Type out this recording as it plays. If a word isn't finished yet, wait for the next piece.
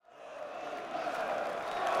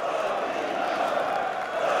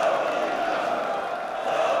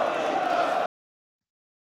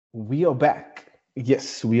We are back.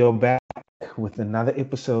 Yes, we are back with another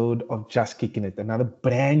episode of Just Kicking It, another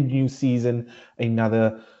brand new season,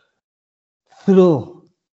 another thrill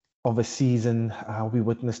of a season. We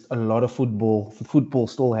witnessed a lot of football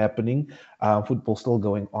still happening, football still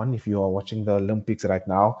going on if you are watching the Olympics right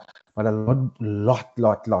now, but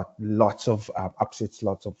lots of upsets,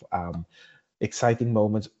 lots of exciting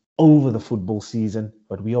moments over the football season.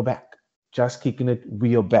 But we are back. Just kicking it.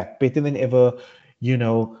 We are back. Better than ever. You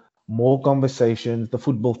know, more conversations. The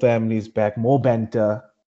football family is back. More banter.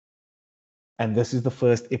 And this is the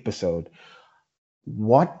first episode.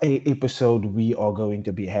 What a episode we are going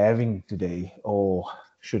to be having today, or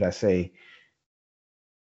should I say,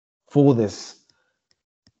 for this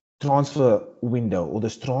transfer window, or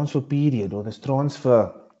this transfer period, or this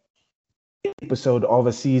transfer episode of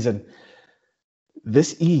a season.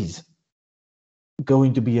 This is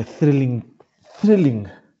going to be a thrilling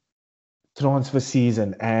transfer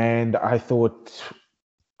season. And I thought,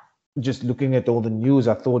 just looking at all the news,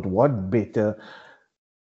 I thought, what better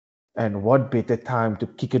time to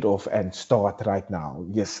kick it off and start right now?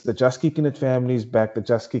 Yes, the Just Kicking It family is back. The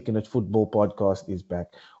Just Kicking It football podcast is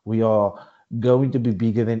back. We are going to be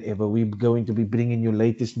bigger than ever. We're going to be bringing you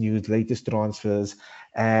latest news, latest transfers,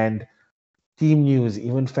 and team news,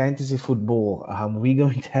 even fantasy football. We're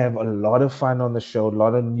going to have a lot of fun on the show, a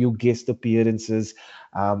lot of new guest appearances,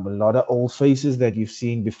 a lot of old faces that you've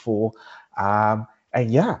seen before. And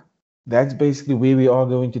yeah, that's basically where we are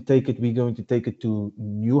going to take it. We're going to take it to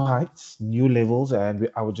new heights, new levels. And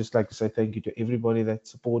I would just like to say thank you to everybody that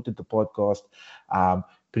supported the podcast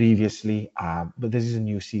previously. But this is a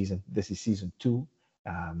new season. This is season two.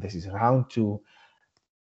 This is round two.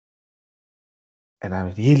 And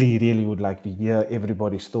I really would like to hear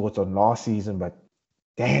everybody's thoughts on last season. But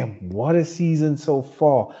damn, what a season so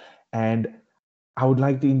far. And I would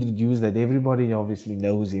like to introduce that everybody obviously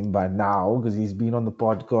knows him by now because he's been on the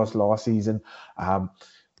podcast last season on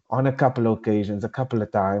a couple of occasions, a couple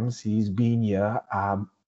of times. He's been here. A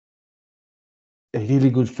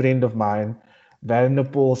really good friend of mine, Werner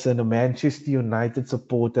Paulsen, a Manchester United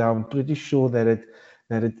supporter. I'm pretty sure that it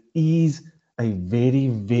is a very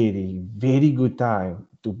good time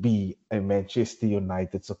to be a Manchester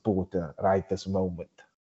United supporter right this moment.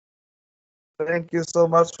 Thank you so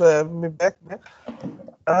much for having me back, man.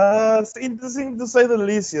 It's interesting to say the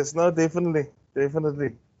least. Yes, no, definitely.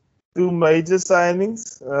 Two major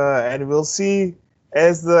signings, and we'll see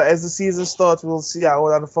as the season starts. We'll see how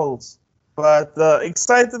it unfolds. But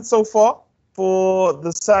excited so far for the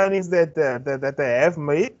signings that they have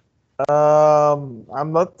made.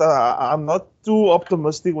 I'm not too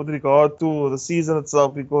optimistic with regard to the season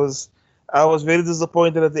itself because I was very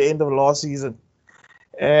disappointed at the end of last season.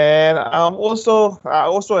 And I also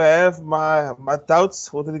have my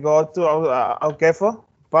doubts with regard to our gaffer.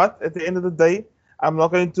 But at the end of the day, I'm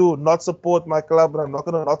not going to not support my club, and I'm not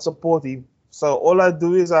going to not support him. So all I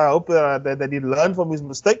do is I hope that he learn from his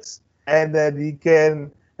mistakes and that he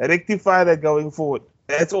can rectify that going forward.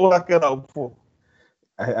 That's all I can hope for.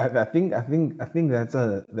 I think I think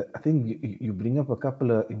you bring up a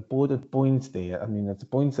couple of important points there. I mean, it's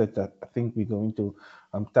points that I think we're going to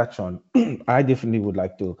touch on. I definitely would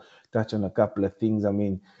like to touch on a couple of things. I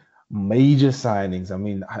mean, major signings. I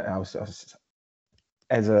mean, I was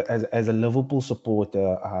as a Liverpool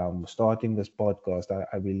supporter, starting this podcast,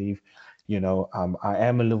 I believe, I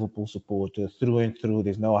am a Liverpool supporter through and through.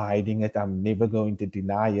 There's no hiding it. I'm never going to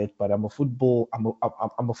deny it. But I'm a football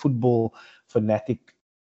fanatic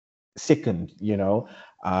second.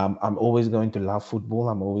 I'm always going to love football.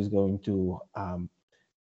 I'm always going to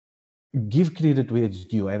give credit where it's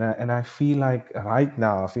due. And I feel like right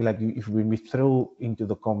now, I feel like if when we throw into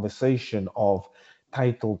the conversation of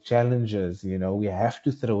title challenges, we have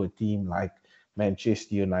to throw a team like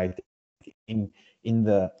Manchester United in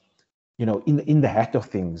the in the hat of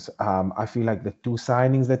things. I feel like the two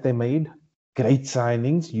signings that they made, great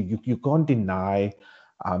signings. You can't deny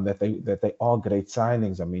that they are great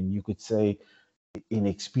signings. I mean, you could say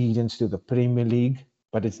inexperience to the Premier League,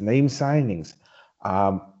 but it's name signings.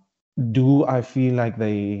 Um, do I feel like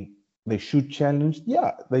they should challenge?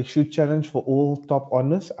 Yeah, they should challenge for all top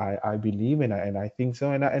honors. I believe, and I think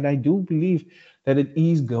so, and I do believe that it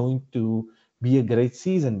is going to be a great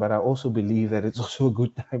season. But I also believe that it's also a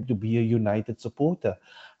good time to be a United supporter.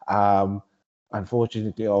 Um,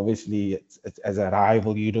 Unfortunately, obviously, it's as a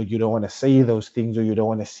rival, you don't want to say those things or you don't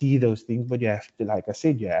want to see those things, but you have to, like I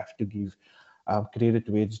said, you have to give credit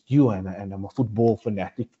where it's due, and I'm a football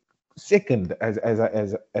fanatic. Second,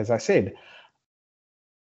 as I said,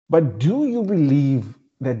 but do you believe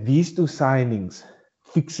that these two signings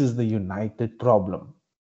fixes the United problem?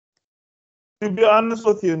 To be honest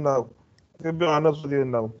with you, no. To be honest with you,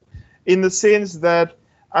 no. In the sense that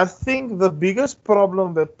I think the biggest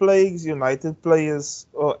problem that plagues United players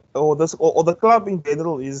or the club in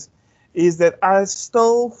general is that I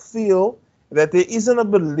still feel that there isn't a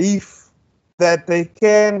belief that they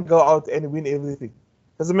can go out and win everything.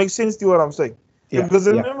 Does it make sense to you what I'm saying? Yeah, Because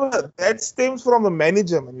yeah, remember that stems from the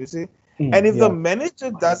manager, man. You see, and if the yeah,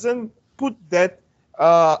 manager doesn't put that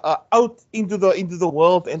out into the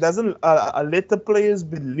world and doesn't let the players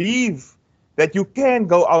believe that you can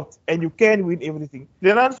go out and you can win everything,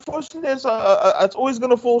 then unfortunately it's always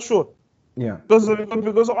going to fall short. yeah,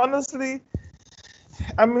 Because honestly,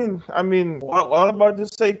 what I'm about to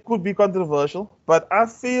say could be controversial, but I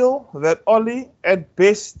feel that Oli at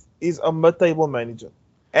best is a mid-table manager,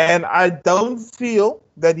 and I don't feel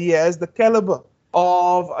that he has the caliber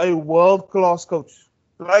of a world-class coach.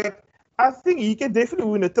 Like I think he can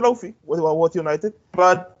definitely win a trophy with United,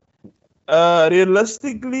 but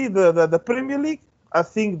realistically, the Premier League, I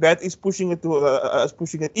think that is pushing it to is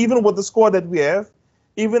pushing it. Even with the squad that we have,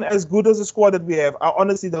 even as good as the squad that we have, I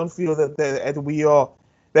honestly don't feel that we are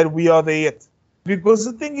there yet. Because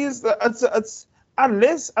the thing is, that it's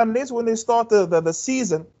unless when they start the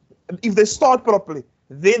season, if they start properly,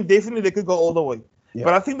 then definitely they could go all the way. yeah,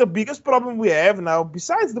 But I think the biggest problem we have now,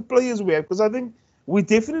 besides the players we have, because I think we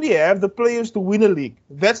definitely have the players to win a league.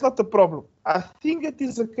 That's not the problem. I think it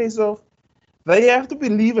is a case of they have to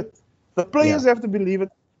believe it. The yeah, players have to believe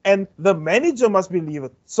it, and the manager must believe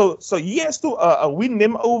it. So he has to win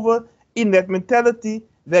them over in that mentality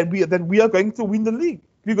that we are going to win the league.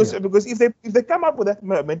 yeah, Because if they come up with that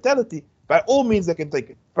mentality, by all means they can take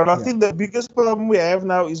it. But I yeah, think the biggest problem we have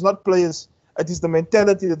now is not players. It is the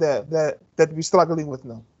mentality that we're struggling with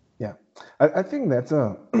now. yeah. I think that's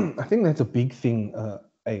a I think that's a big thing.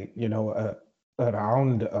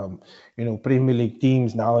 Around Premier League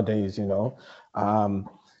teams nowadays. Um,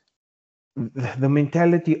 the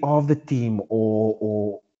mentality of the team,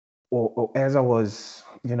 or as I was,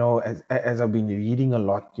 as I've been reading a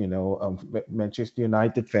lot, Manchester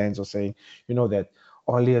United fans are saying, that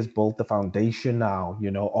Oli has built the foundation now,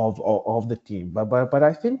 of the team. But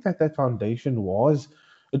I think that foundation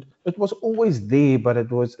it was always there, but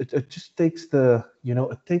it just takes the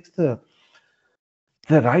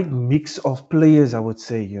right mix of players, I would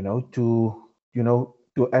say, to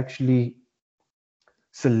actually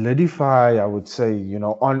solidify, I would say,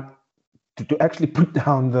 on to actually put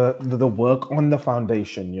down the work on the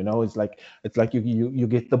foundation. It's like you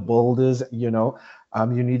get the builders, you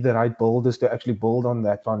need the right builders to actually build on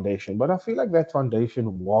that foundation. But I feel like that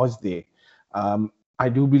foundation was there. I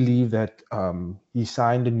do believe that he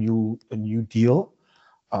signed a new deal.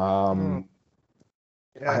 Mm. um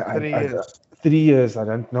Yeah, three I years. 3 years. I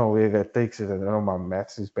don't know where that takes it. I don't know. My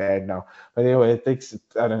maths is bad now. But anyway, it takes,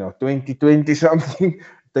 I don't know, 2020 something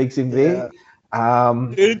takes him there. Yeah,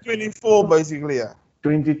 Um, 2024 basically. Yeah.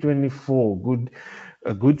 2024. Good,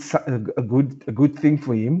 a good thing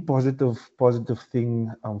for him. Positive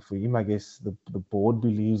thing for him. I guess the board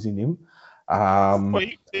believes in him. For Um,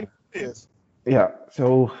 you, yes. yeah.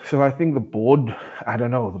 So I think the board. I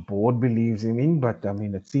don't know. The board believes in him, but I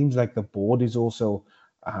mean, it seems like the board is also.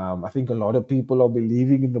 I think a lot of people are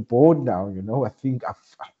believing in the board now. I think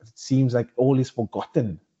it seems like all is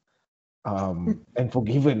forgotten, and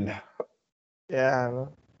forgiven. Yeah.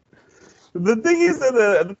 The thing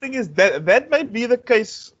is that might be the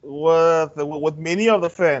case with many of the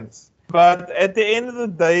fans, but at the end of the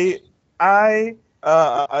day, I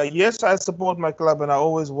yes, I support my club and I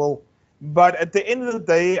always will. But at the end of the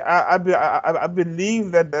day, I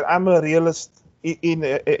believe that I'm a realist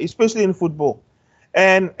especially in football,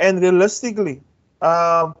 and realistically,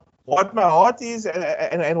 what my heart is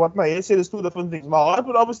and what my head said is two different things. My heart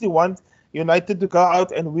would obviously want United to go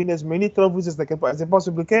out and win as many trophies as they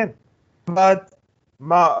possibly can, but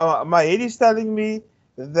my head is telling me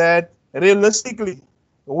that realistically,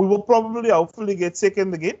 we will probably, hopefully, get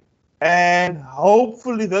second again. And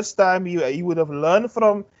hopefully, this time he would have learned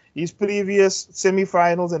from his previous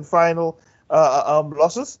semi-finals and final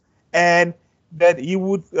losses, and that he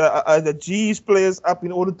would the G his players up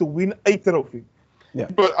in order to win a trophy. Yeah.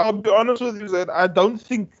 But I'll be honest with you that I don't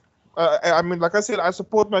think. Like I said, I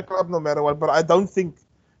support my club no matter what, but I don't think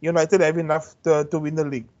United have enough to win the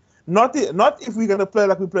league. Not if we're gonna play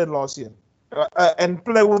like we played last year, and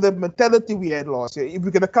play with the mentality we had last year. If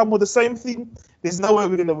we're gonna come with the same thing, there's no way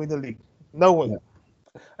we're gonna win the league. No way. Yeah.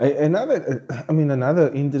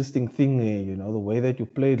 Another interesting thing there, the way that you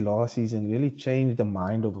played last season really changed the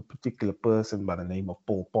mind of a particular person by the name of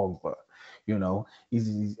Paul Pogba.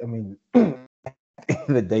 He's I mean, at the end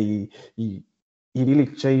of the day, he really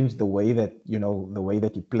changed the way that the way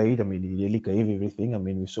that he played. I mean, he really gave everything. I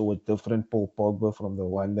mean, we saw a different Paul Pogba from the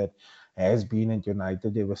one that has been at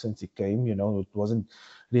United ever since he came. It wasn't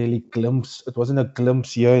really glimpse. It wasn't a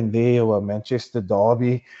glimpse here and there or a Manchester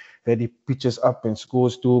derby that he pitches up and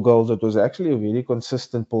scores 2 goals. It was actually a very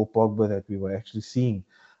consistent Paul Pogba that we were actually seeing.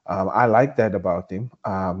 I like that about him.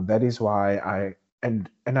 That is why and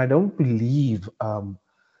I don't believe.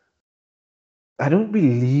 I don't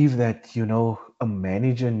believe that, a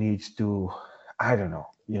manager needs to, I don't know,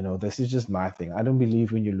 this is just my thing. I don't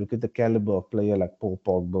believe when you look at the caliber of player like Paul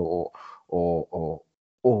Pogba or or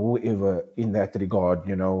or whoever in that regard,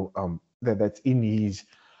 that's in his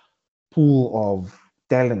pool of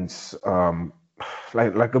talents,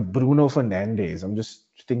 like a Bruno Fernandes. I'm just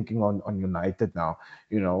thinking on United now,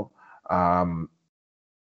 you know. Um,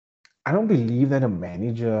 I don't believe that a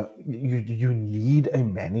manager you need a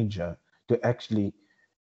manager to actually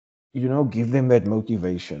give them that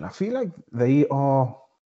motivation. I feel like they are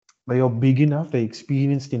big enough, they're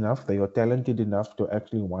experienced enough, they are talented enough to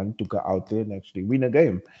actually want to go out there and actually win a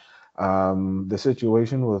game. The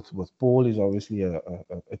situation with Paul is obviously a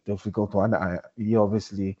difficult one. He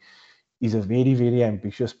obviously is a very, very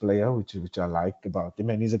ambitious player, which I like about him,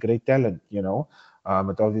 and he's a great talent. It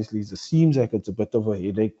obviously seems like it's a bit of a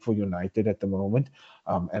headache for United at the moment,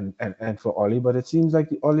 and for Ollie, but it seems like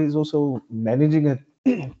Ollie is also managing it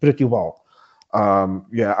pretty well.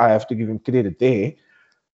 Yeah, I have to give him credit there.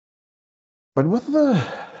 But with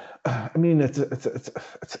I mean,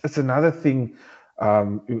 it's another thing. I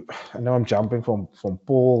know I'm jumping from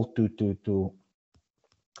Paul to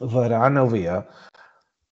Varane over here,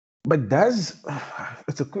 but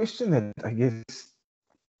it's a question that I guess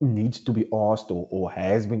needs to be asked or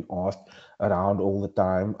has been asked around all the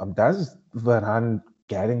time. Does Varane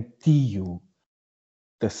guarantee you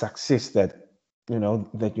the success that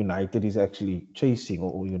United is actually chasing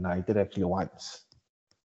or United actually wants?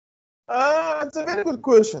 It's a very good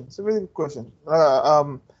question. It's a very good question.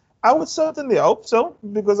 I would certainly hope so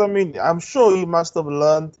because I mean I'm sure he must have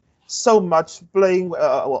learned so much playing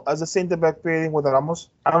as a centre back pairing with Ramos.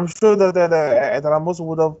 I'm sure that Ramos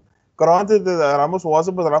would have granted that Ramos was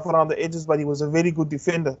a bit rough around the edges, but he was a very good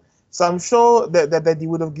defender. So I'm sure that he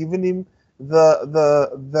would have given him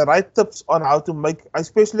the right tips on how to make,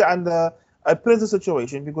 especially under a pressure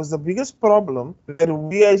situation. Because the biggest problem that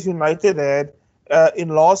we as United had in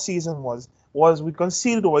last season was we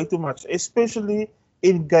conceded way too much, especially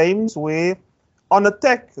in games where on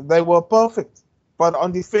attack they were perfect, but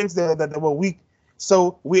on defense they were weak.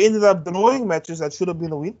 So we ended up drawing matches that should have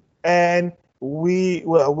been a win, and we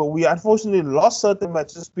unfortunately lost certain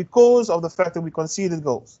matches because of the fact that we conceded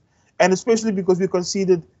goals, and especially because we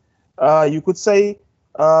conceded, you could say,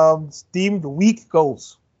 deemed weak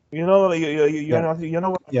goals. Yeah, You know what I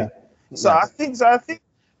yeah, mean. So yeah, I think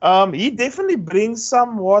he definitely brings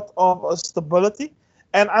somewhat of a stability,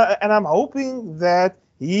 and I'm hoping that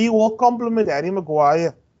he will complement Harry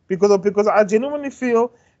Maguire because I genuinely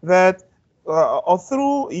feel that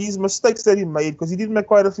through his mistakes that he made, because he did make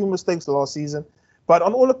quite a few mistakes last season, but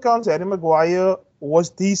on all accounts, Harry Maguire was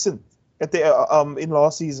decent in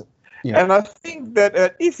last season, yeah, and I think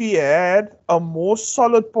that if he had a more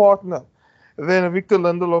solid partner than Victor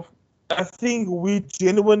Lindelof, I think we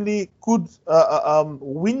genuinely could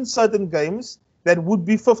win certain games that would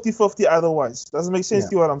be 50-50 otherwise. Doesn't make sense yeah,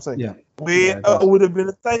 to you what I'm saying? yeah, Where yeah. It does. it would have been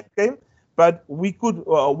a tight game, but we could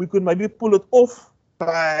maybe pull it off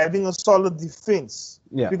by having a solid defense.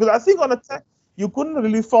 Yeah, Because I think on attack you couldn't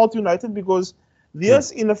really fault United because true. yes,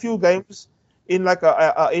 in a few games, in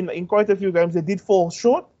quite a few games they did fall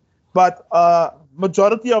short, but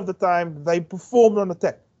majority of the time they performed on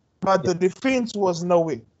attack, but Yeah, the defense was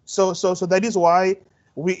nowhere. So that is why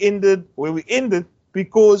we ended where we ended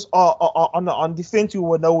because on defense we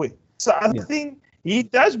were nowhere. So I yeah, think he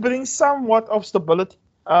does bring somewhat of stability.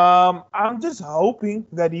 I'm just hoping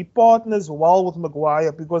that he partners well with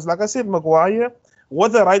Maguire because, like I said, Maguire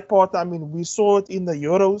with the right partner. I mean, we saw it in the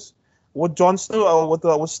Euros with John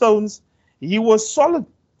with Stones. He was solid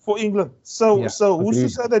for England. So yeah. so who's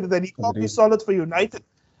to Agreed. say that he can't be Agreed. solid for United?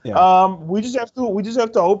 Yeah, We just have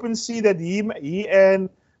to hope and see that he and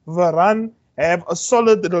Varane have a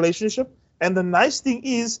solid relationship. And the nice thing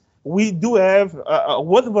is, we do have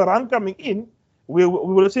with Varane coming in, we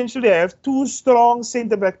will essentially have two strong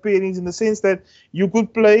centre back pairings in the sense that you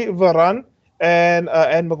could play Varane and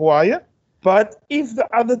Maguire. But if the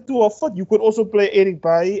other two are fit, you could also play Eric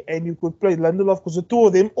Bailly and you could play Lindelof because the two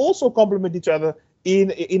of them also complement each other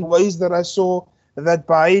in ways that I saw that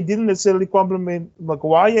Bailly didn't necessarily complement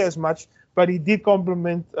Maguire as much, but he did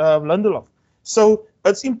complement Lindelof. So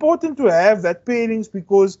it's important to have that pairings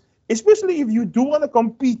because especially if you do want to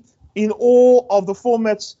compete in all of the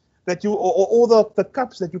formats that you or all the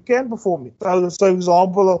cups that you can perform in. So, for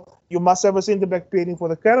example, you must have a centre back pairing for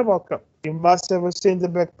the Carabao Cup. You must have a centre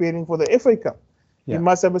back pairing for the FA Cup. You Yeah,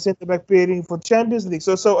 must have a centre back pairing for Champions League.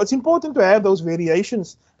 So it's important to have those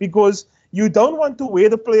variations because you don't want to wear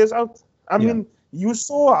the players out. I yeah, mean, you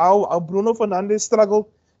saw how Bruno Fernandes struggled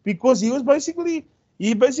because he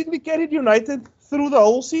basically carried United through the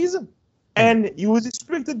whole season. mm, And he was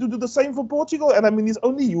expected to do the same for Portugal. And I mean, he's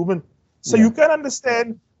only human. So yeah, you can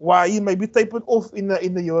understand why he may be tapered off in the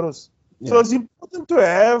Euros. So yeah. it's important to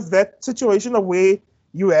have that situation of where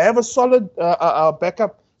you have a solid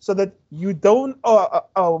backup so that you don't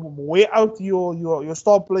wear out your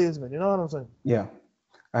star players, man. You know what I'm saying? Yeah,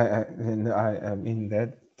 I am in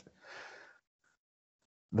that.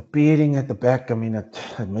 The pairing at the back, I mean, it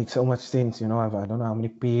makes so much sense. I don't know how many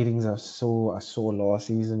pairings I saw last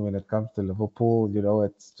season when it comes to Liverpool.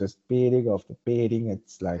 It's just pairing after pairing.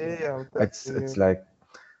 Yeah, It's like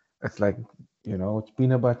it's like it's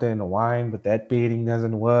peanut butter and wine, but that pairing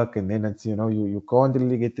doesn't work. And then it's you can't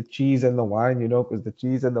really get the cheese and the wine, because the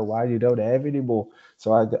cheese and the wine you don't have anymore.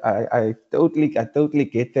 So I totally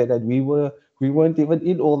get that. And we weren't even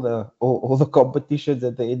in all the competitions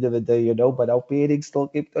at the end of the day, but our pairing still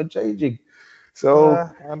kept on changing. So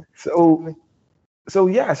so unfortunately. so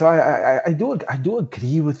yeah, so I do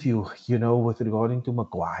agree with you, with regarding to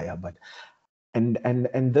Maguire, but and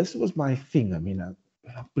this was my thing. I mean, I'm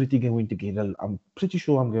pretty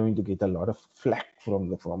sure I'm going to get a lot of flack from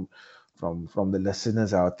the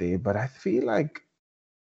listeners out there. But I feel like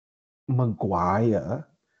Maguire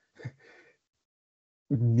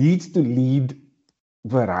needs to lead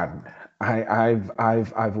Varane.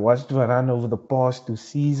 I've watched Varane over the past 2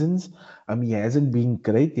 seasons. He hasn't been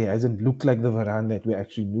great. He hasn't looked like the Varane that we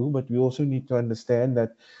actually knew. But we also need to understand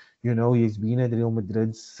that, he's been at Real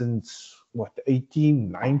Madrid since what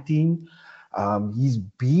 18, 19. He's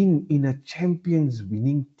been in a Champions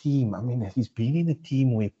winning team. I mean, he's been in a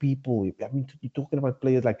team where people. I mean, you're talking about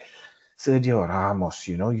players like Sergio Ramos.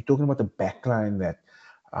 You're talking about the backline that.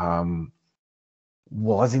 Um,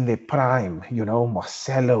 was in their prime,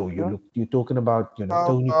 Marcelo, Yeah. you're talking about,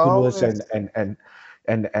 Tony How Kroos is and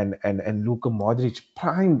Luka Modric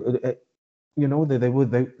prime, they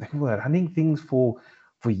were running things for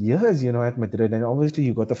years, at Madrid. And obviously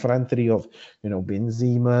you got the front three of,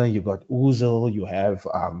 Benzema, you got Ozil, you have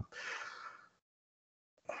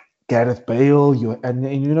Gareth Bale, and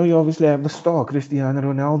you obviously have the star Cristiano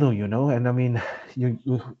Ronaldo, and I mean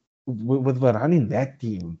with Varane in that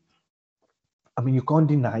team. I mean, you can't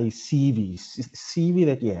deny his CV. CV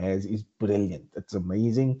that he has is brilliant. It's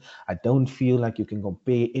amazing. I don't feel like you can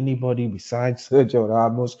compare anybody besides Sergio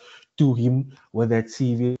Ramos to him with that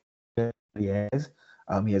CV he has.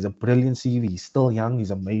 He has a brilliant CV. He's still young.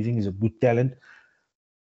 He's amazing. He's a good talent.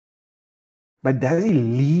 But does he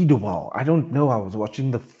lead well? I don't know. I was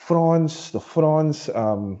watching France games.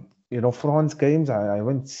 I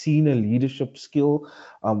haven't seen a leadership skill.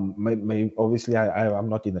 Obviously, I'm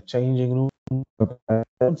not in the changing room. I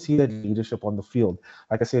don't see that leadership on the field.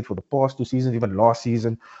 Like I said, for the past 2 seasons, even last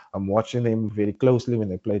season, I'm watching them very closely when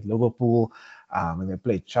they played Liverpool, when they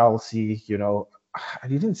played Chelsea. I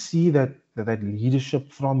didn't see that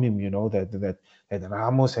leadership from him. That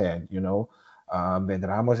Ramos had. That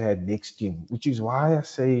Ramos had next to him, which is why I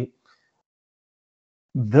say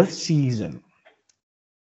this season,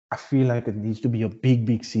 I feel like it needs to be a big,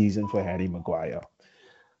 big season for Harry Maguire.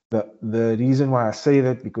 The reason why I say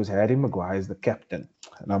that because Harry Maguire is the captain,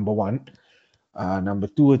 number one. Number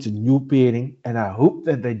two, it's a new pairing, and I hope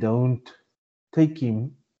that they don't take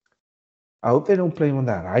him. I hope they don't play him on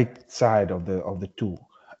the right side of the two,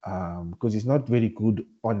 because he's not very good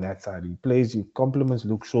on that side. He complements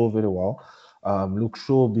Luke Shaw very well. Luke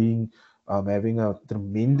Shaw being having a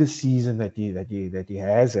tremendous season that he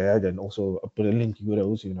has had, and also a brilliant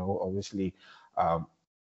Euros. Obviously, um,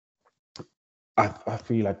 I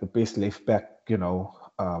feel like the best left back.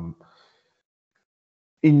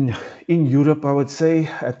 In in Europe, I would say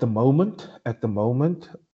at the moment,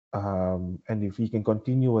 and if he can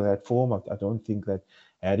continue with that form, I don't think that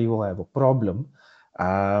Harry will have a problem.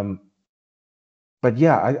 Um, but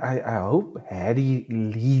yeah, I hope Harry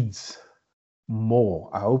leads more.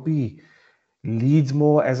 I hope he leads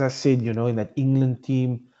more. As I said, in that England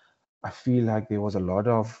team, I feel like there was a lot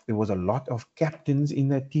of captains in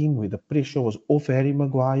that team where the pressure was off Harry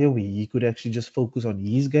Maguire, where he could actually just focus on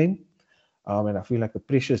his game. And I feel like the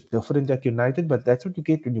pressure is different at United, but that's what you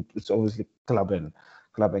get when it's obviously club and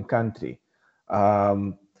country.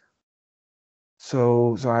 Um,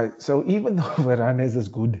 so even though Varane has this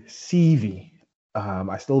good CV,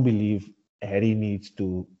 I still believe Harry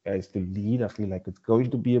has to lead. I feel like it's going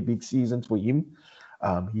to be a big season for him.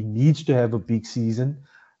 He needs to have a big season,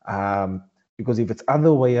 because if it's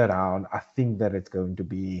other way around, I think that it's going to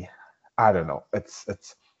be, I don't know, it's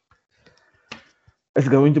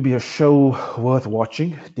going to be a show worth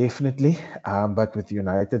watching, definitely. But with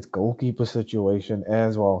United's goalkeeper situation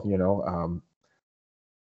as well,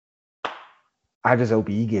 I just hope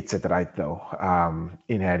he gets it right though.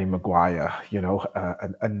 In Harry Maguire,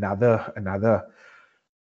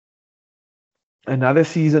 another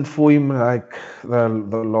season for him like the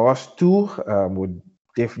last two would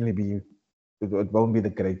definitely be. It won't be the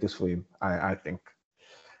greatest for him. I think.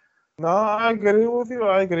 No, I agree with you.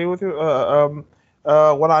 I agree with you.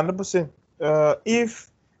 100%. If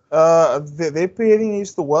their pairing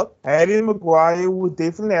is to work, Harry and Maguire would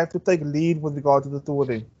definitely have to take lead with regard to the two of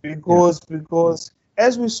them Yeah. because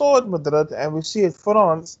as we saw at Madrid and we see at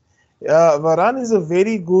France, Varane is a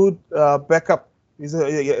very good backup. He's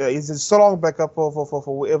a strong backup for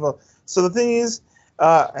whoever. So the thing is,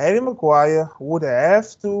 Harry Maguire would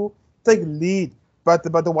have to take lead. But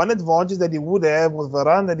the one advantage that he would have with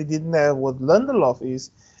Varane that he didn't have with Lindelof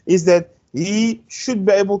is that he should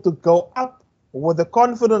be able to go up with the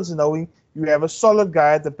confidence knowing you have a solid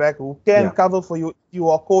guy at the back who can Yeah. cover for you if you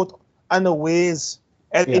are caught unawares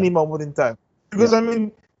at Yeah. any moment in time. Because Yeah. I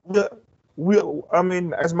mean, I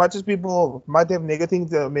mean, as much as people might have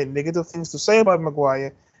negative things to say about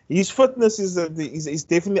Maguire, his fitness is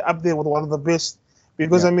definitely up there with one of the best.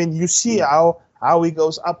 Because Yeah. I mean, you see how he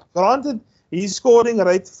goes up. Granted, his scoring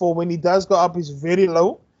rate for when he does go up is very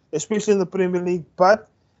low, especially in the Premier League. But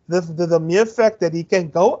the mere fact that he can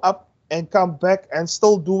go up and come back and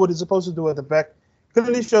still do what he's supposed to do at the back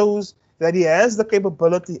clearly shows that he has the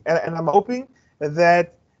capability. And I'm hoping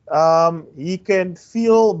that he can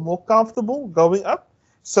feel more comfortable going up,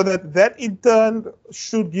 so that in turn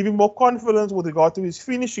should give him more confidence with regard to his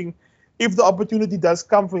finishing if the opportunity does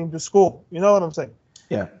come for him to score. You know what I'm saying?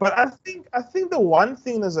 Yeah. But I think the one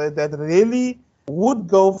thing is that really would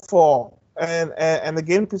go for, and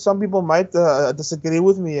again, some people might disagree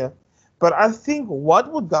with me here, but I think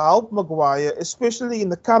what would help Maguire, especially in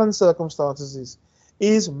the current circumstances,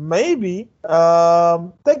 is maybe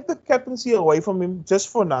take the captaincy away from him just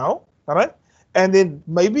for now, all right, and then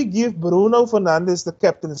maybe give Bruno Fernandes the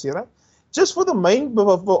captaincy, right, just for the main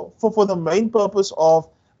purpose of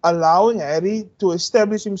allowing Harry to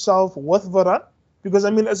establish himself with Varane. Because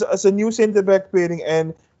I mean, as a new centre back pairing,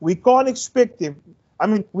 and we can't expect him. I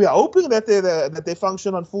mean, we are hoping that they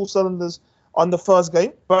function on full cylinders on the first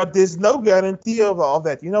game, but there's no guarantee of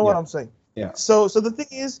that. You know what Yeah. I'm saying? Yeah. So the thing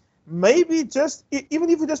is, maybe just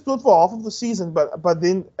even if we just do it for half of the season, but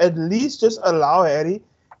then at least just allow Harry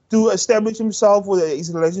to establish himself with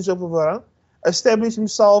his relationship with Varane, establish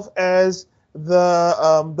himself as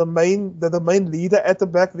the main leader at the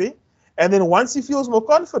back there. And then once he feels more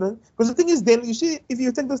confident, because the thing is, then you see, if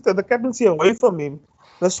you take the captaincy away from him,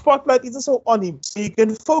 the spotlight isn't so on him. So he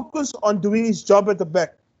can focus on doing his job at the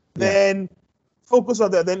back, Yeah. then focus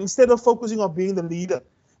on that. Then instead of focusing on being the leader,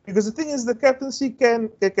 because the thing is, the captaincy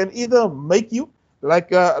can either make you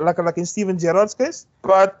like in Steven Gerrard's case,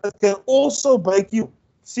 but it can also break you.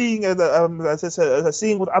 Seeing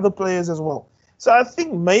seeing with other players as well. So I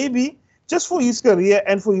think maybe just for his career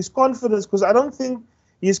and for his confidence, because I don't think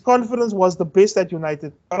his confidence was the best at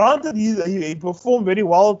United. Granted, he performed very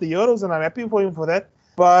well at the Euros, and I'm happy for him for that.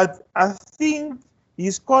 But I think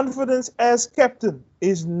his confidence as captain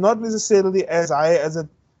is not necessarily as high as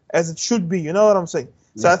it should be. You know what I'm saying?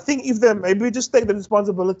 So Yeah. I think if they maybe just take the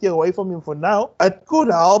responsibility away from him for now, it could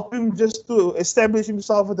help him just to establish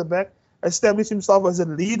himself at the back, establish himself as a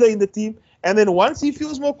leader in the team, and then once he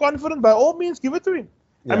feels more confident, by all means, give it to him.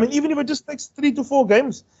 I Yeah. mean, even if it just takes 3 to 4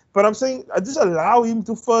 games. But I'm saying, I just allow him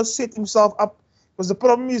to first set himself up. Because the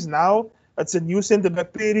problem is now, it's a new centre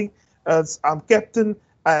back pairing. I'm captain.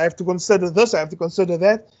 I have to consider this. I have to consider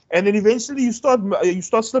that. And then eventually you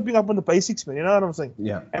start slipping up on the basics, man. You know what I'm saying?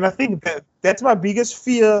 Yeah. And I think that's my biggest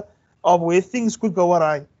fear of where things could go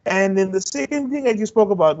awry. And then the second thing that you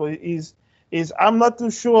spoke about is I'm not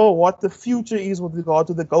too sure what the future is with regard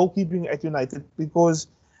to the goalkeeping at United. Because,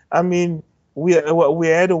 I mean, we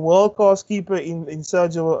had a world class keeper in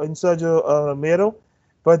Sergio Romero,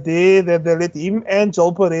 but they let him and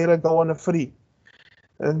Joel Pereira go on a free.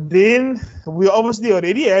 And then we obviously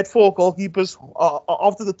already had 4 goalkeepers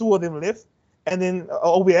after the 2 of them left, and then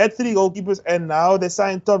we had 3 goalkeepers, and now they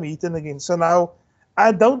signed Tom Heaton again. So now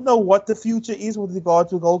I don't know what the future is with regard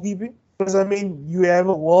to goalkeeping, because I mean you have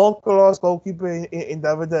a world class goalkeeper in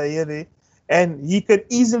David De Gea there, and he could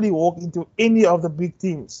easily walk into any of the big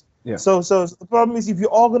teams. Yeah. So the problem is, if you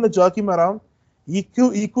are going to jerk him around, he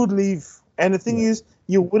could leave. And the thing yeah, is,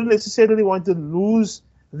 you wouldn't necessarily want to lose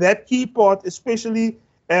that key part, especially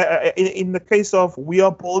in the case of we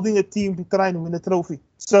are building a team to try and win a trophy.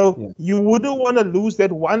 So yeah, you wouldn't want to lose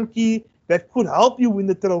that one key that could help you win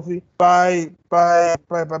the trophy by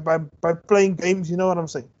playing games. You know what I'm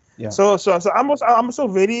saying? yeah. So I'm also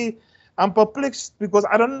very I'm perplexed because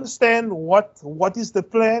I don't understand what is the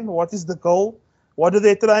plan, what is the goal, what are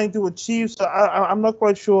they trying to achieve. So I'm not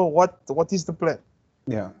quite sure what is the plan.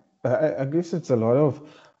 Yeah, I guess it's a lot of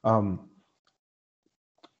um,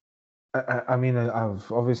 I mean,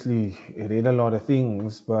 I've obviously read a lot of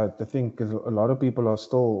things, but the thing is, a lot of people are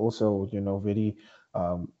still also, very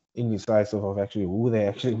indecisive of actually who they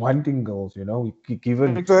actually wanting goals.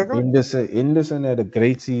 Given Exactly. Henderson had a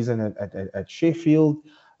great season at Sheffield,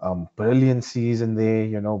 brilliant season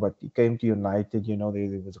there, but he came to United,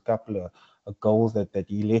 there was a couple of goals that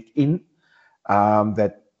he let in,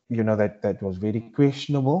 that that was very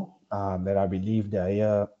questionable, that I believe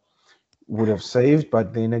they would have saved.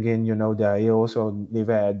 But then again, he also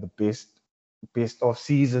never had the best of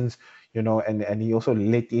seasons, and he also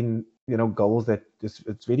let in, goals that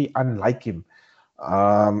it's very unlike him.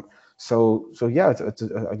 Um, so yeah,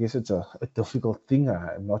 I guess it's a difficult thing.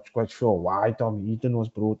 I'm not quite sure why Tom Heaton was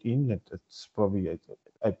brought in. It's probably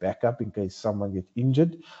a backup in case someone gets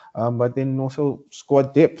injured, but then also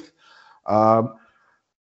squad depth. Um,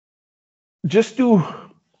 just to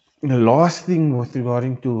the last thing with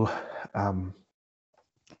regarding to um,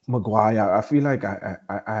 Maguire, I feel like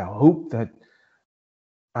I hope that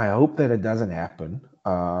it doesn't happen.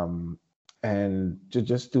 And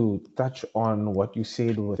just to touch on what you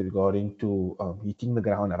said with regarding to hitting the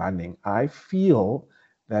ground running, I feel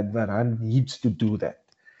that Varane needs to do that.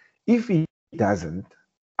 If he doesn't,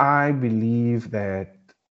 I believe that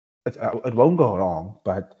it won't go wrong,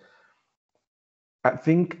 but I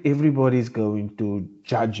think everybody's going to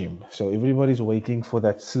judge him. So everybody's waiting for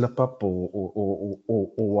that slip up or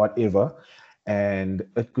whatever. And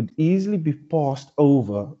it could easily be passed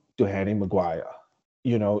over to Harry Maguire.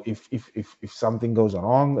 If something goes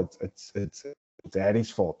wrong, it's Harry's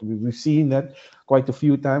fault. We've seen that quite a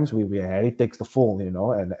few times where Harry takes the fall,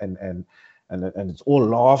 and it's all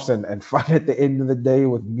laughs and fun at the end of the day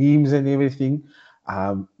with memes and everything.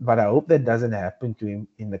 But I hope that doesn't happen to him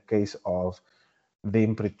in the case of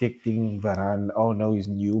them protecting Varane. Oh no, he's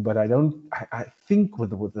new, but I don't. I think with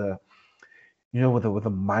the with the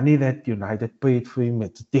money that United paid for him,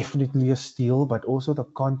 it's definitely a steal. But also the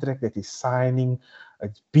contract that he's signing,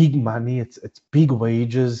 it's big money. It's big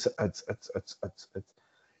wages.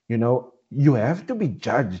 You have to be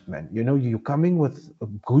judged, man. You're coming with a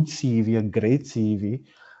good CV, a great CV.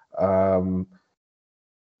 Um,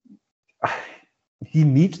 he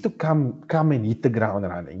needs to come and hit the ground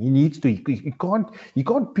running. He needs to. He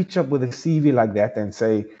can't pitch up with a CV like that and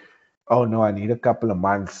say, "Oh no, I need a couple of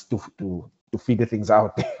months to figure things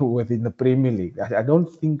out within the Premier League." I don't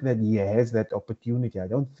think that he has that opportunity. I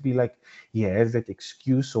don't feel like he has that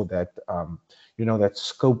excuse or that that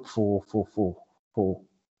scope for for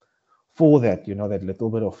that that little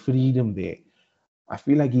bit of freedom there. I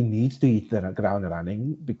feel like he needs to hit the ground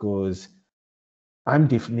running because I'm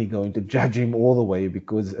definitely going to judge him all the way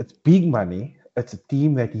because it's big money. It's a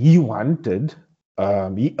team that he wanted.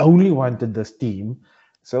 He only wanted this team.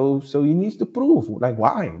 So he needs to prove like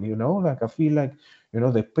why, like I feel like,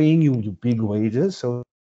 they're paying you big wages.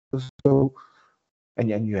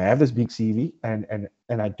 And you have this big CV and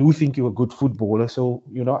I do think you're a good footballer. So,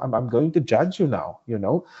 I'm going to judge you now,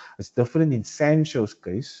 It's different in Sancho's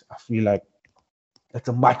case. I feel like it's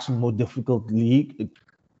a much more difficult league,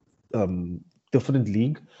 um, different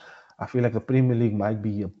league. I feel like the Premier League might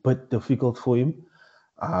be a bit difficult for him.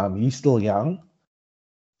 He's still young,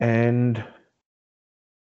 and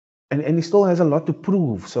and he still has a lot to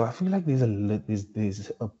prove. So I feel like there's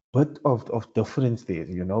a bit of difference there.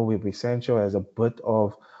 Where Sancho has a bit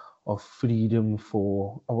of freedom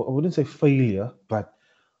for I wouldn't say failure, but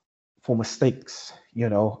for mistakes.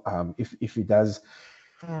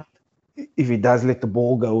 If he does let the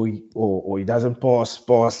ball go or he doesn't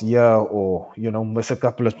pass here or miss a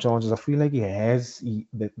couple of chances, I feel like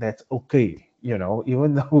that's okay.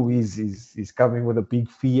 Even though he's coming with a big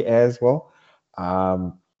fee as well.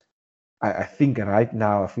 Um, I think right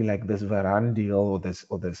now I feel like this Varane deal or this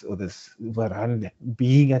Varane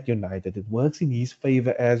being at United, it works in his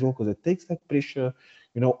favor as well because it takes that pressure,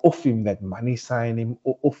 off him, that money sign him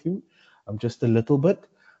off him, just a little bit.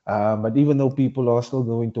 But even though people are still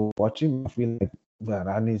going to watch him, I feel like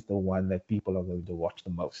Varane is the one that people are going to watch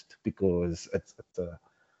the most because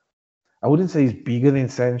I wouldn't say he's bigger than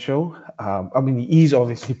Sancho. I mean, he is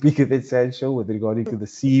obviously bigger than Sancho with regarding to the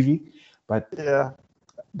CV, but Yeah.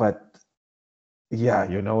 but Yeah,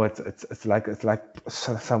 it's like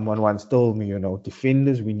someone once told me,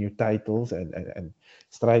 defenders win you titles and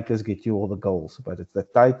strikers get you all the goals, but it's the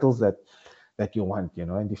titles that you want,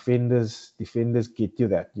 and defenders get you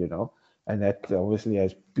that, and that obviously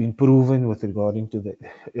has been proven with regarding to the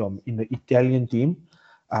in the Italian team,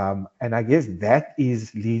 and I guess that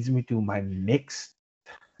is leads me to my next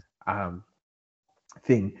um,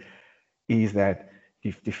 thing is that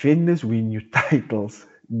if defenders win you titles,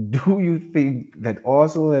 do you think that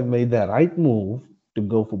Arsenal have made the right move to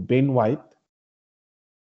go for Ben White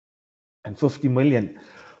and 50 million?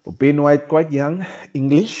 For Ben White, quite young,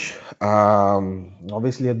 English,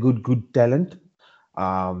 obviously a good talent,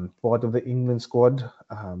 part of the England squad.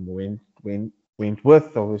 Went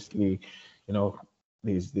with obviously, you know,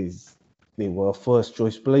 these they were first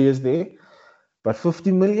choice players there, but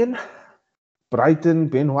 50 million, Brighton,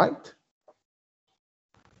 Ben White.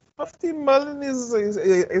 50 million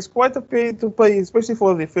is quite a pay to pay, especially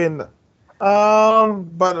for a defender.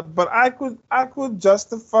 But I could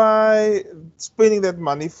justify spending that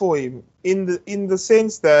money for him in the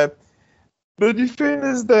sense that the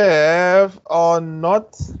defenders they have are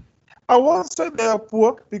not. I won't say they are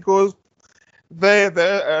poor because they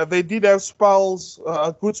did have spells,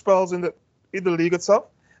 good spells in the league itself.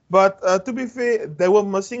 But to be fair, they were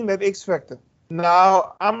missing that X factor.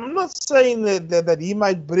 Now, I'm not saying that he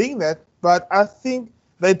might bring that, but I think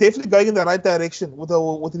they're definitely going in the right direction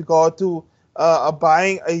with regard to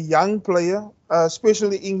buying a young player,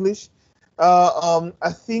 especially English.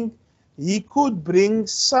 I think he could bring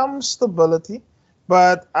some stability,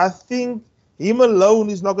 but I think him alone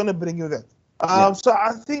is not going to bring you that. Yeah, So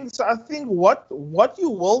I think what you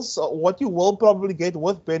will probably get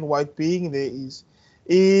with Ben White being there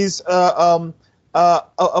is a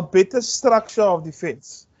better structure of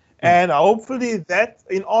defense, mm, and hopefully that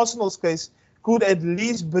in Arsenal's case could at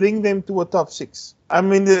least bring them to a top six. I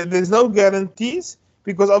mean, there's no guarantees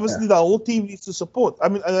because yeah, obviously the whole team needs to support. I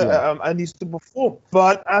mean, yeah, and needs to perform.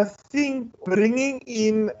 But I think bringing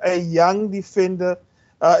in a young defender,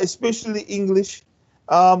 especially English.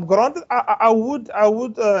 Granted, I would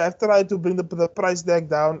have tried to bring the price tag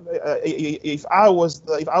down if I was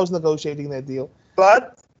negotiating that deal.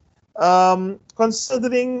 But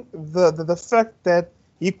considering the fact that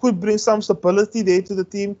he could bring some stability there to the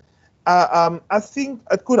team, I think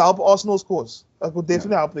it could help Arsenal's cause. It could yeah,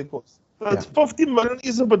 definitely help their cause. yeah, 50 million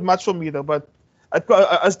is a bit much for me though, but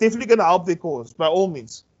it's definitely going to help their cause by all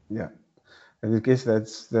means. yeah. And I guess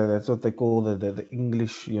that's what they call the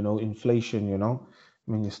English, inflation. I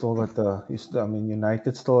mean, you still got I mean,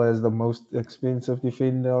 United still has the most expensive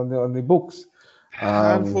defender on the books.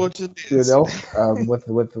 Um, Unfortunately, it's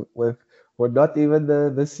with not even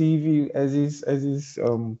the CV as his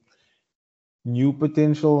new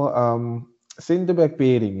potential centre back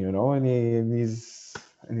pairing, and he's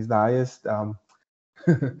the highest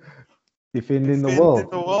defender in the defending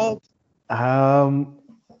the world. world. Um,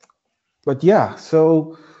 but yeah,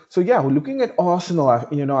 so yeah, we're looking at Arsenal.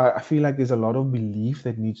 I feel like there's a lot of belief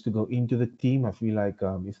that needs to go into the team. I feel like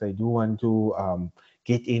if they do want to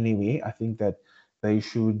get anywhere, I think that they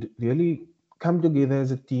should really come together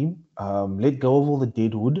as a team. Let go of all the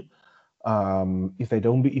deadwood. If you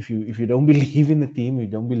don't believe in the team, you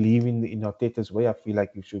don't believe in Arteta's way, I feel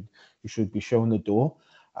like you should be shown the door.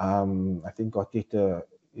 I think Arteta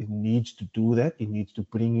needs to do that. He needs to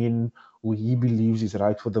bring in who he believes is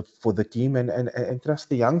right for the team, and trust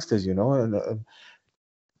the youngsters. And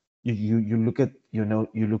you look at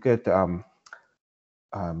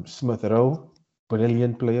Smith Rowe,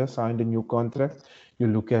 brilliant player, signed a new contract. You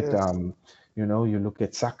look at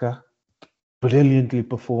Yes. Saka, brilliantly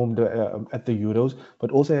performed at the Euros,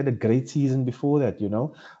 but also had a great season before that.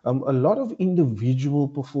 A lot of individual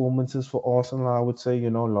performances for Arsenal, I would say. A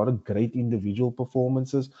lot of great individual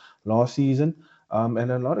performances last season,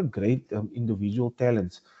 and a lot of great individual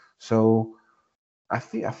talents. So I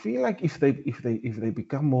feel like if they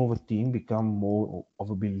become more of a team, become more of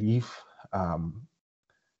a belief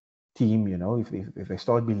team, if they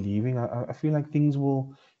start believing, I feel like things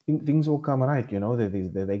will come right.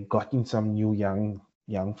 They got in some new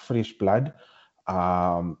young fresh blood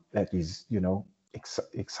that is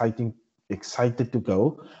excited to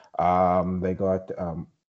go. They got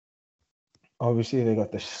obviously they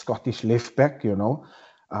got the Scottish left back.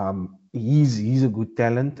 He's a good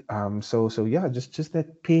talent. So yeah, just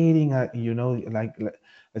that pairing. Like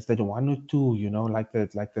it's that one or two. Like the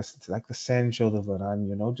Sancho, the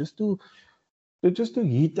Varane. Just to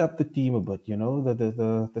heat up the team a bit.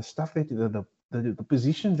 The stuff that the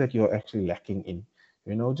positions that you're actually lacking in.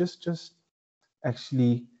 Just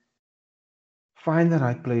actually find the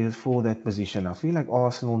right players for that position. I feel like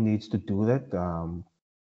Arsenal needs to do that,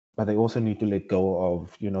 but they also need to let go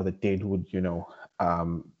of the deadwood,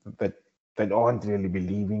 that aren't really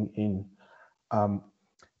believing um,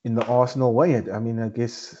 in the Arsenal way. I mean, I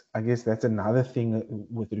guess that's another thing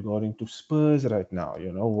with regarding to Spurs right now.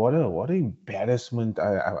 What a embarrassment.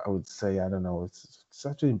 I would say. I don't know. It's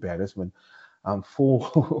such an embarrassment.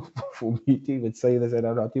 For for me to even say this, and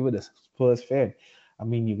I'm not even a Spurs fan. I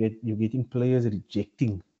mean, you're getting players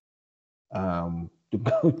rejecting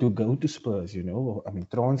to go to Spurs. I mean,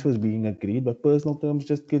 transfers being agreed, but personal terms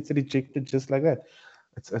just gets rejected just like that.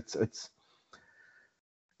 It's it's it's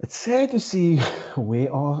it's sad to see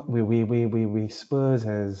where Spurs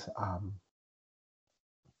has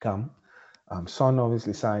come. Son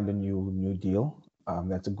obviously signed a new deal.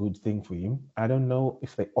 That's a good thing for him. I don't know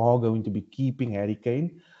if they are going to be keeping Harry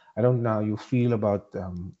Kane. I don't know how you feel about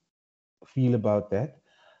that.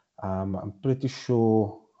 I'm pretty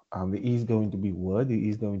sure there is going to be word. There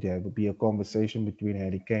is going to be a conversation between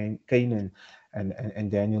Harry Kane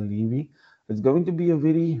and Daniel Levy. It's going to be a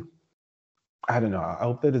very, I don't know. I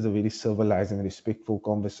hope that is a very civilized and respectful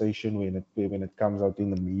conversation when it comes out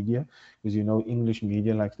in the media, because English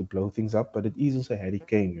media likes to blow things up. But it is also Harry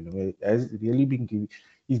Kane. It has really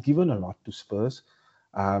he's given a lot to Spurs.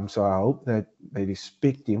 So I hope that they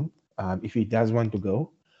respect him. If he does want to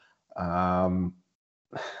go, um,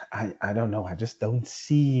 I don't know. I just don't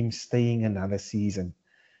see him staying another season.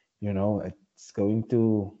 It's going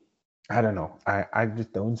to. I don't know. I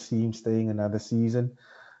just don't see him staying another season.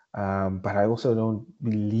 But I also don't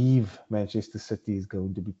believe Manchester City is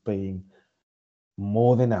going to be paying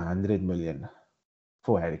more than 100 million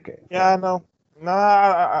for Harry Kane. Yeah, no, no,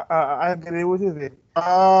 I agree with you there.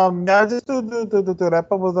 Yeah, just to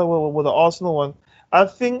wrap up with the Arsenal one, I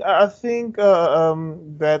think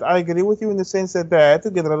that I agree with you in the sense that they had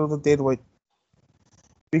to get rid of the dead weight,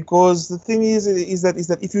 because the thing is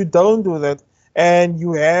that if you don't do that, and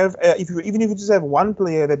you have if you just have one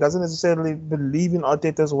player that doesn't necessarily believe in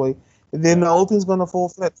Arteta's way, then Yeah, the whole thing's gonna fall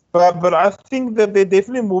flat. But I think that they're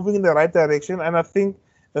definitely moving in the right direction, and I think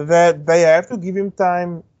that they have to give him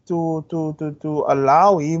time to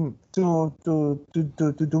allow him to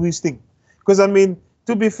do his thing. Because I mean,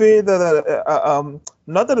 to be fair,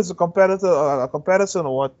 not that it's a comparison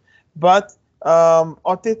or what, but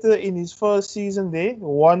Arteta in his first season there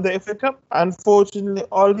won the FA Cup. Unfortunately,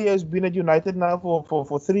 Oli has been at United now for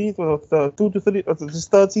 2 to 3, his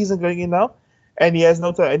third season going in now, and he has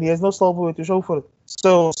no silverware to show for it.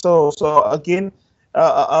 So again,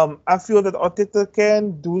 I feel that Arteta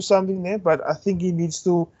can do something there, but I think you need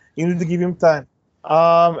to give him time.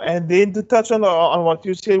 And then to touch on what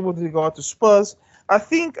you said with regard to Spurs, I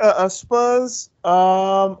think Spurs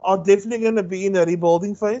are definitely going to be in a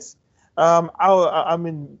rebuilding phase. I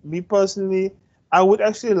mean, me personally, I would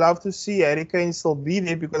actually love to see Harry Kane still be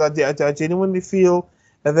there, because I genuinely feel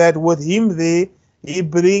that with him there, he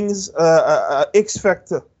brings a X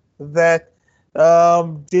factor that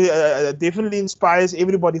definitely inspires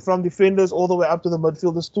everybody from defenders all the way up to the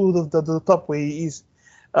midfielders to the top where he is.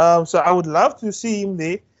 So I would love to see him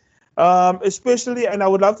there, especially, and I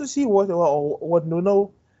would love to see what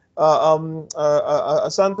Nuno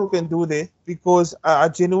Santo can do there, because I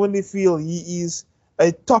genuinely feel he is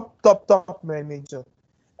a top manager,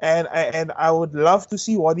 and I would love to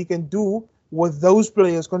see what he can do with those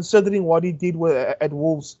players, considering what he did at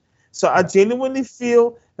Wolves. So I yeah, genuinely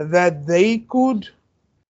feel that they could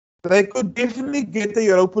definitely get the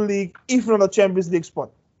Europa League, if not a Champions League spot.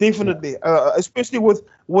 yeah. Definitely, especially with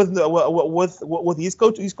his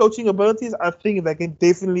coaching abilities. I think they can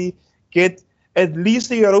definitely get at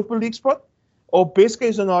least a Europa League spot, or best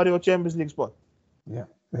case scenario, a Champions League spot. Yeah.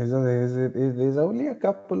 There's only a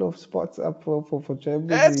couple of spots up for Champions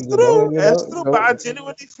That's League. true. That's true. But I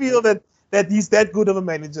genuinely feel that he's that good of a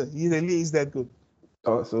manager. He really is that good.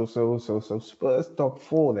 So Spurs top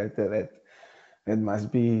four. That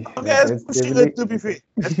must be That's that's pushing definitely it. To be fair,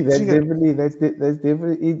 that's that's pushing it. definitely that's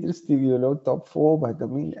definitely interesting. Top four. But I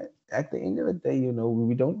mean, at the end of the day,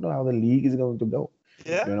 we don't know how the league is going to go.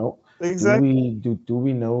 Yeah, You know, exactly. do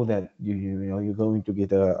we know that you're going to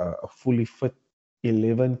get a fully fit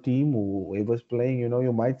 11 team or whoever's playing?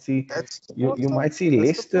 You might see That's the you point. might see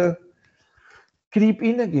That's the point. Leicester creep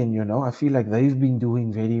in again. I feel like they've been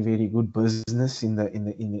doing very very good business in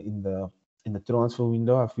the transfer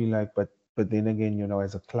window. I feel like, but then again,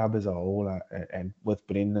 as a club as a whole, and with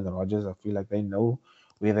Brendan Rodgers, I feel like they know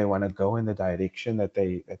where they want to go and the direction that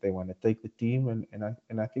they want to take the team,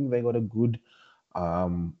 and I think they got a good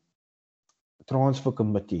um, transfer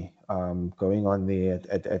committee going on there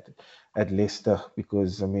at Leicester,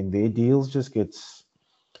 because I mean their deals just gets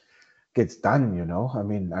gets done. I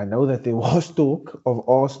mean, I know that there was talk of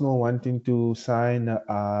Arsenal wanting to sign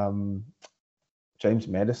James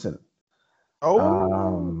Madison.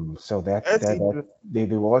 Oh, So that that's that that interesting.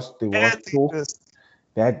 there was That's talk interesting.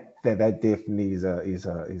 that definitely is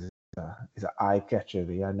a eye catcher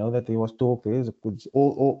there. I know that there was talk there. It's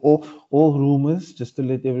all rumors, just to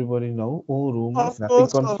let everybody know, all rumors, nothing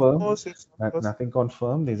Of confirmed. course, yes, of course. Nothing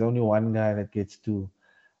confirmed. There's only one guy that gets to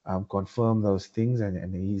confirm those things,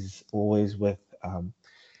 and he's always with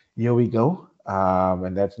here we go,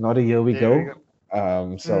 and that's not a here we There we go. go.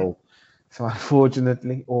 Um, Mm. so so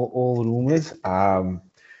unfortunately, all rumors.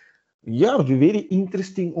 Yeah, it'll be very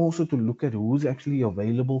interesting also to look at who's actually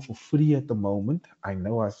available for free at the moment. I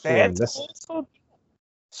know I That's also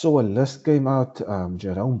saw a list came out.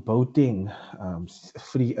 Jerome Boateng,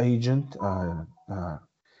 free agent.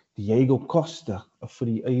 Diego Costa, a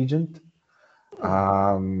free agent. hmm,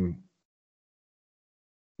 Um,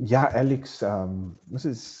 yeah, Alex. This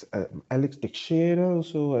is Alex Teixeira,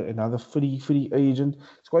 also another free agent.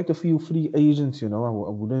 It's quite a few free agents. I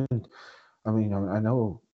wouldn't. I mean, I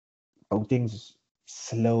know Boateng's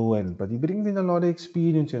slow, but he brings in a lot of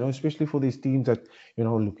experience, especially for these teams that,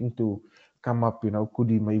 looking to come up, could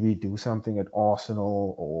he maybe do something at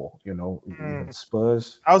Arsenal or, even mm.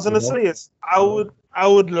 Spurs, I was gonna say yes. I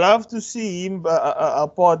would love to see him a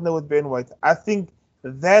partner with Ben White. I think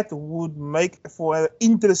that would make for an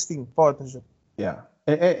interesting partnership. Yeah.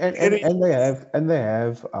 And Very they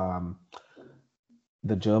have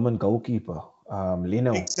the German goalkeeper,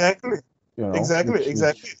 Leno, exactly, exactly,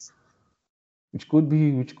 exactly. which could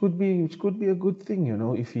be a good thing,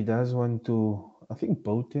 if he does want to. I think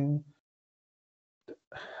Boateng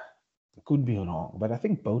could be wrong, but I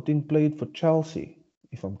think Boateng played for Chelsea,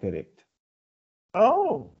 if I'm correct.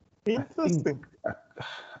 Oh, I think interesting. I,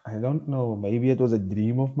 I don't know. Maybe it was a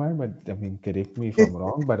dream of mine, but I mean, correct me if I'm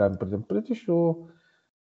wrong. But I'm pretty sure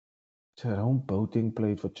Jerome Boateng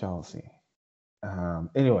played for Chelsea.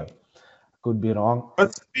 Anyway, could be wrong.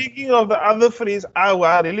 But speaking of the other frees, I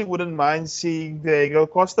really wouldn't mind seeing Diego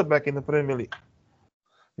Costa back in the Premier League.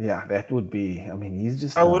 Yeah, that would be. I mean, he's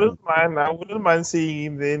just I a wouldn't mind. I wouldn't mind seeing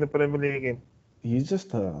him there in the Premier League again. he's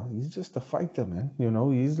just a fighter, man.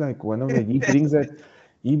 He's like one of the. He brings that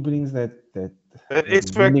That that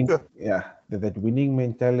X winning, factor. yeah, that winning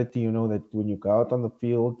mentality. That when you go out on the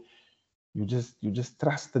field, you just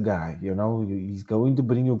trust the guy. He's going to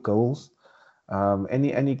bring you goals. And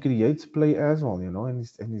he creates play as well. And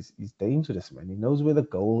he's dangerous, man. He knows where the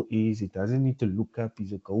goal is. He doesn't need to look up.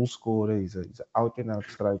 He's a goal scorer. He's an out and out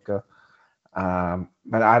striker.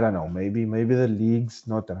 But I don't know. Maybe the league's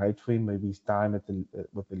not right for him. Maybe his time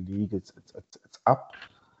with the league it's up,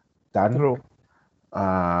 done. True.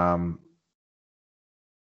 Um,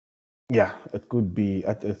 yeah, it could be.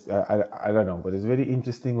 I don't know, but it's very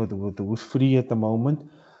interesting with who's free at the moment.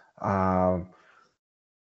 Um,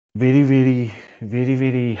 very, very, very,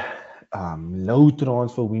 very low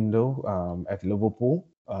transfer window at Liverpool.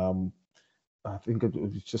 I think it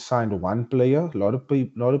just signed one player. A lot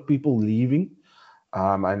of people leaving.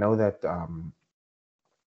 I know that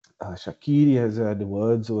Shaqiri has had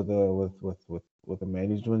words with the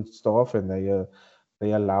management staff, and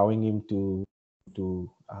they allowing him to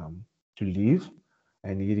leave,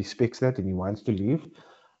 and he respects that, and he wants to leave.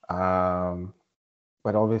 Um,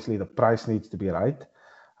 but obviously, the price needs to be right.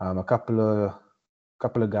 A couple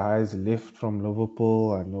of guys left from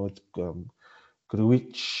Liverpool. I know it's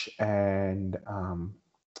Gruitch and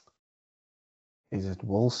is it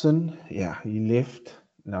Wilson? Yeah, he left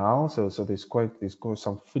now. So there's quite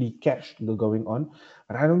some free cash going on.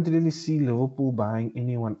 But I don't really see Liverpool buying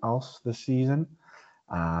anyone else this season.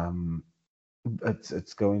 Um,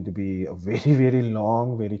 it's going to be a very, very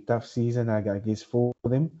long, very tough season, I guess, for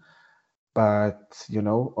them. But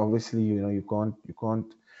obviously, you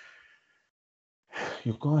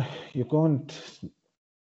can't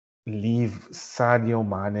leave Sadio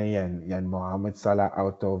Mane and Mohamed Salah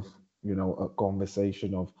out of a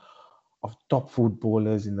conversation of top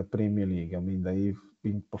footballers in the Premier League. I mean, they've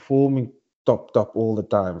been performing top all the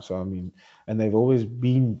time. So I mean, and they've always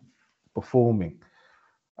been performing.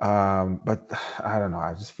 But I don't know.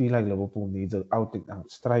 I just feel like Liverpool needs an out and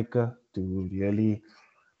out striker to really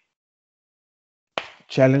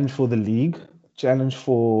challenge for the league, challenge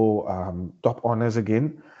for top honors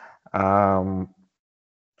again. Um,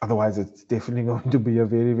 Otherwise, it's definitely going to be a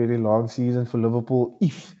very, very long season for Liverpool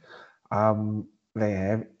if they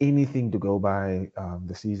have anything to go by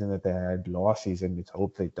the season that they had last season. Let's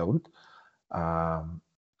hope they don't. Um,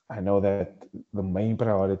 I know that the main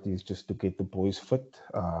priority is just to get the boys fit.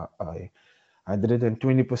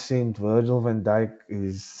 120% Virgil van Dijk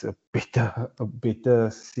is a better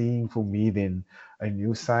seeing for me than a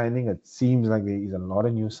new signing. It seems like there is a lot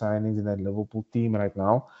of new signings in that Liverpool team right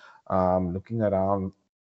now. Looking around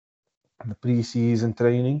the preseason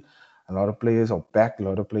training, a lot of players are back. A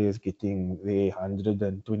lot of players getting their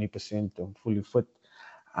 120% fully fit.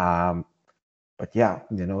 Um, but yeah,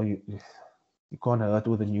 you can't hurt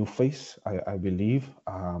with a new face, I believe.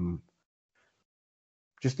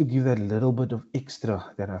 Just to give that little bit of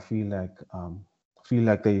extra that I feel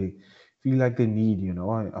like they feel like they need.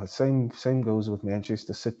 Same goes with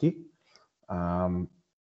Manchester City, um,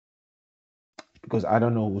 because I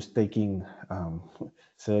don't know who's taking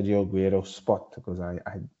Sergio Aguero's spot, because I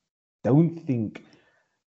don't think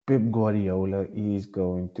Pep Guardiola is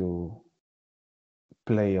going to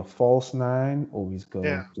play a false nine, or he's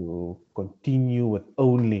Yeah. going to continue with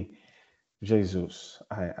only Jesus.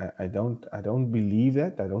 I don't believe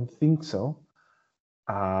that. I don't think so.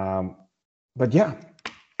 Um, but yeah,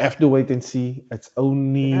 have to wait and see. Yeah.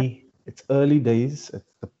 It's early days.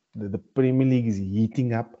 The Premier League is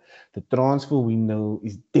heating up. The transfer window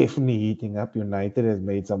is definitely heating up. United has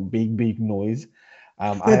made some big noise.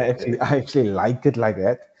 I actually like it like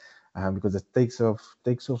that, because it takes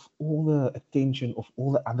off all the attention of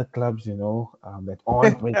all the other clubs, that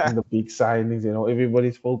aren't making the big signings.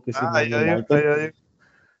 Everybody's focusing I on hear you. I United. hear you.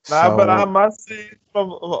 Nah, but I So must say,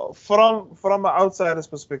 from an outsider's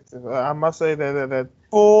perspective, I must say that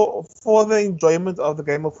for the enjoyment of the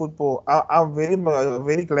game of football, I'm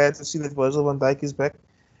very glad to see that Virgil van Dijk is back,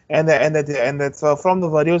 and that from the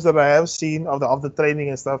videos that I have seen of the training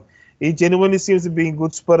and stuff, he genuinely seems to be in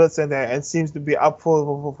good spirits and seems to be up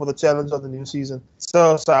for the challenge of the new season.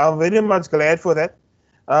 So I'm very much glad for that.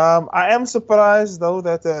 I am surprised though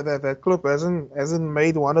that club hasn't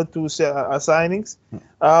made one or two signings,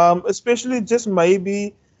 especially just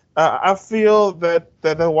maybe. I feel that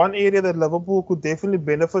the one area that Liverpool could definitely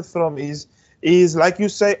benefit from is like you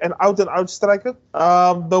say, an out and out striker.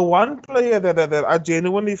 The one player that I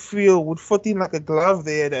genuinely feel would fit in like a glove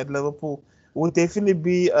there at Liverpool would definitely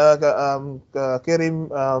be Karim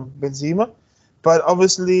Benzema, but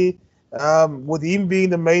obviously with him being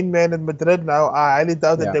the main man in Madrid now, I highly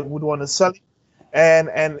doubt that yeah, they would want to sell him.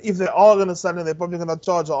 And if they are going to sell him, they're probably going to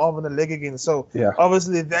charge an arm and a leg again. So yeah,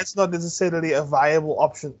 obviously, that's not necessarily a viable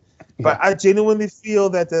option. But yeah, I genuinely feel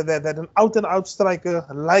that an out and out striker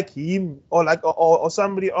like him or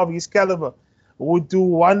somebody of his caliber would do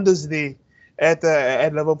wonders there at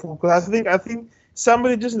Liverpool. Because I think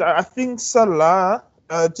somebody just I think Salah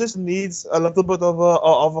just needs a little bit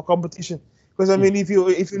of a competition. Because I mm, mean, if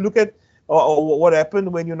you look at what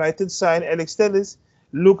happened when United signed Alex Telles,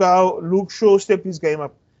 look how Luke Shaw stepped his game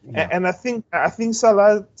up, yeah, and I think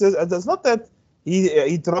Salah does not that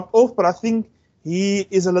he dropped off, but I think he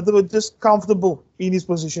is a little bit just comfortable in his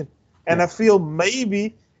position, and yeah, I feel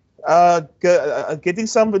maybe getting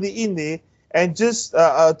somebody in there and just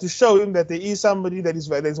to show him that there is somebody that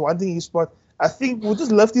is wanting his spot. I think we'll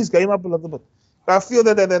just lift his game up a little bit. I feel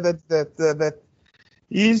that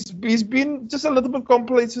he's been just a little bit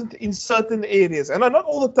complacent in certain areas, and not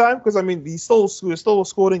all the time, because I mean he was still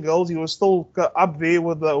scoring goals. He was still up there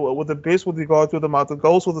with the best with regard to the amount of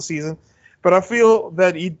goals for the season. But I feel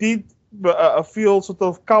that he did feel sort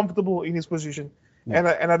of comfortable in his position, yeah,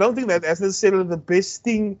 and I don't think that that's necessarily the best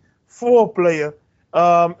thing for a player,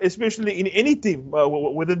 especially in any team,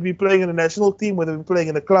 whether it be playing in a national team, whether it be playing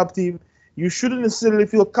in a club team. You shouldn't necessarily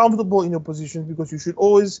feel comfortable in your position, because you should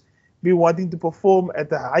always be wanting to perform at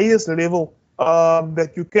the highest level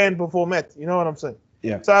that you can perform at. You know what I'm saying?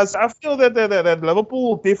 yeah, So I feel that Liverpool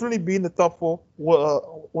will definitely be in the top four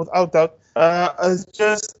without doubt. It's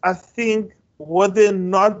just I think with there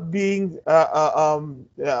not being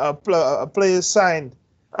a player signed,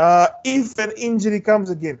 if an injury comes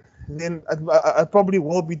again, then it probably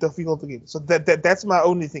will be difficult again. So that's my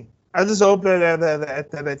only thing. I just hope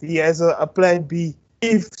that he has a plan B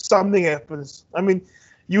if something happens. I mean,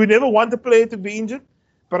 you would never want the player to be injured,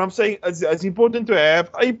 but I'm saying it's important to have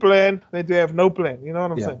a plan than to have no plan. You know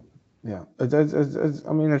what I'm yeah, saying? yeah.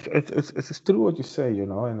 I mean, it's true what you say,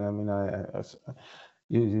 and I mean,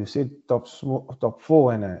 you said top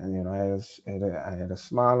four, and I had a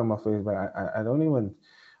smile on my face, but I don't even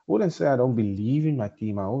wouldn't say I don't believe in my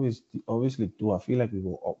team. I obviously do. I feel like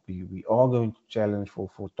we are going to challenge for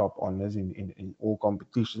top honors in all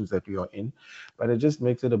competitions that we are in, but it just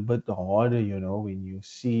makes it a bit harder, when you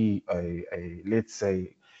see a let's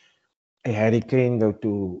say a Harry Kane go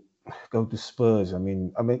to Spurs. I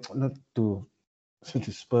mean not to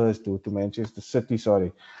Spurs, to Manchester City.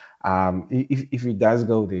 Sorry. If he does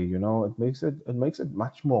go there, it makes it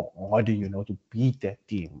much more harder, to beat that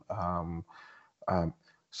team. Um,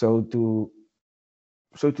 so to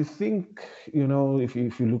so to think, if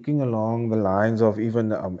you're looking along the lines of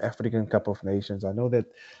even African Cup of Nations, I know that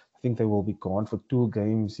I think they will be gone for 2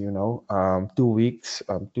 games, 2 weeks,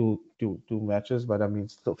 two matches, but I mean,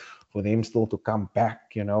 still for them still to come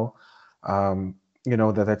back, um,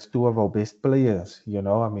 that's two of our best players,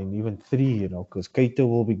 I mean, even three, because Keita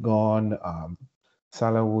will be gone,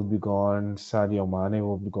 Salah will be gone, Sadio Mane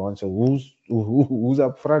will be gone. So who's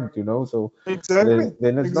up front, So Exactly.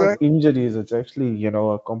 then it's not Exactly. injuries. It's actually,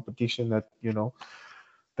 a competition that,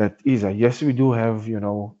 that is. Yes, we do have,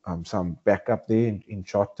 some backup there in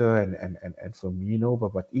Jota and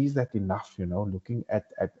Firmino, but is that enough, looking at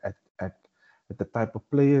the type of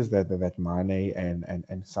players that Mane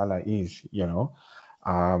and Salah is,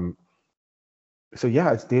 Um, so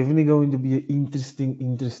yeah, it's definitely going to be an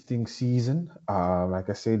interesting season. Like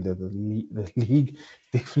I said, the league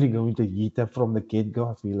definitely going to heat up from the get-go.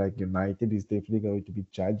 I feel like United is definitely going to be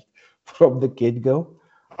judged from the get-go.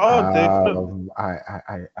 Oh, definitely.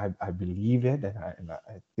 I believe it, and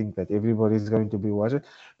I think that everybody's going to be watching.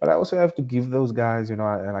 But I also have to give those guys,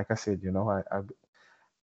 like I said,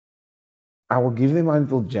 I will give them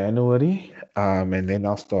until January, and then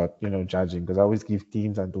I'll start, judging because I always give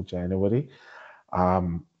teams until January.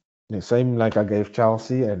 Um, the same like I gave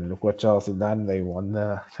Chelsea, and look what Chelsea done. They won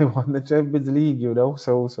the they won the Champions League,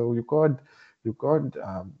 So you can't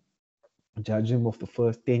judge them off the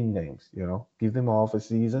first 10 games. Give them half a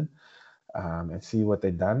season, and see what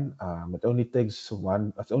they've done. It only takes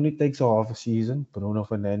one. It only takes a half a season. Bruno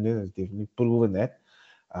Fernandes has definitely proven that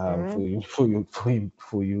for Mm-hmm. you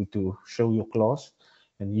for you to show your class,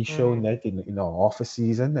 and he's shown Mm-hmm. that in a half a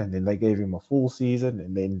season, and then they gave him a full season,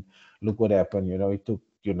 and then look what happened. He took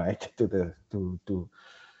United to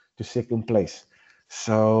second place.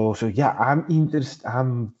 So yeah, I'm interested.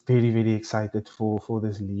 I'm very excited for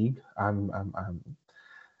this league.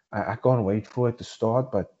 I can't wait for it to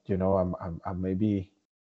start, but I'm maybe,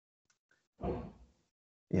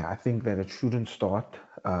 yeah, I think that it shouldn't start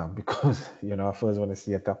because I first want to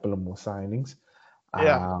see a couple of more signings.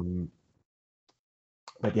 Yeah. Um,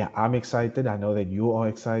 but yeah, I'm excited. I know that you are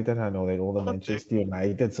excited. I know that all the Oh, Manchester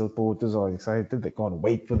United supporters are excited. They can't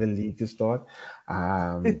wait for the league to start.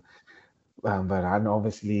 Um, Varane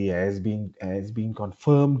obviously has been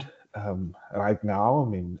confirmed right now. I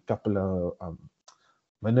mean, a couple of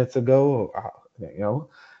minutes ago,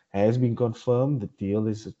 has been confirmed. The deal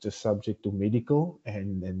is just subject to medical,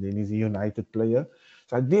 and then he's a United player.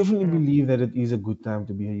 So I definitely mm, believe that it is a good time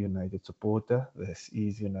to be a United supporter. This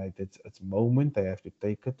is United's its moment. They have to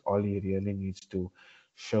take it. All he really needs to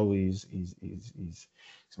show his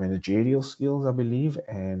managerial skills, I believe.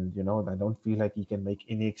 And I don't feel like he can make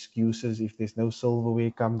any excuses if there's no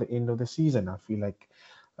silverware come the end of the season. I feel like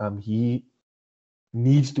he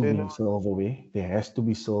needs to you win know, silverware. There has to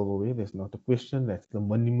be silverware. There's not a question. That's the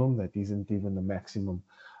minimum. That isn't even the maximum.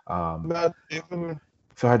 Um, not definitely.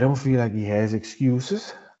 so I don't feel like he has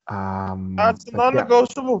excuses. That's But yeah,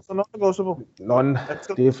 non-negotiable. It's a non-negotiable. non That's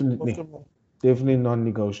a definitely non-negotiable. definitely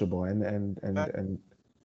non-negotiable.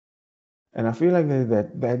 And I feel like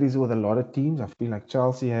that is with a lot of teams. I feel like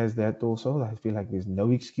Chelsea has that also. I feel like there's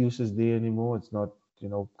no excuses there anymore. It's not,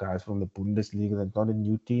 guys from the Bundesliga. That's not a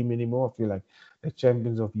new team anymore. I feel like the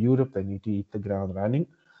champions of Europe. They need to hit the ground running.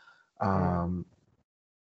 Mm. Um,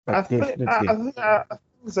 but I definitely,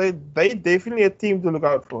 think they definitely a team to look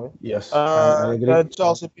out for. yes, I agree.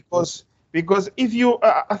 Chelsea, because if you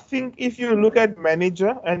I think if you look at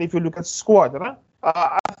manager and if you look at squad, right?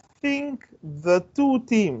 I think the two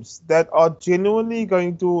teams that are genuinely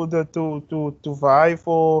going to vie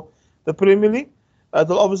for the Premier League,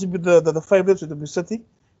 they'll obviously be the favorites, with the City,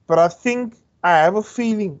 but I think I have a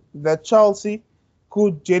feeling that Chelsea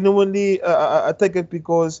could genuinely take it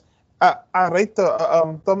because I rate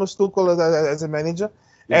Thomas Tuchel as a manager.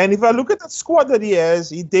 Yeah, And if I look at the squad that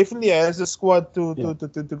he definitely has a squad to yeah, to, to,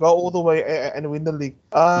 to, to go all the way and win the league.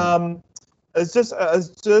 mm, It's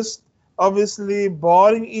just obviously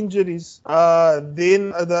barring injuries.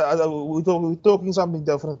 Then we're talking something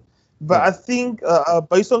different. But yeah, I think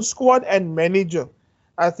based on squad and manager,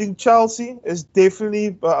 I think Chelsea is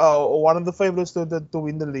definitely one of the favorites to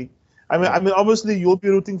win the league. I mean, yeah, I mean, obviously you'll be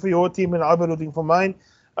rooting for your team and I'll be rooting for mine.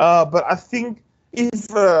 But I think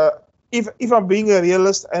if uh, if I'm being a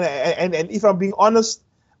realist and if I'm being honest,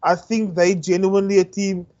 I think they genuinely a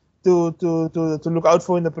team to look out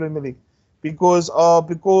for in the Premier League because of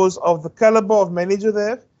the caliber of manager they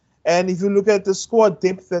have, and if you look at the squad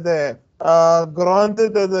depth that they have.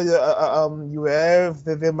 Granted, you have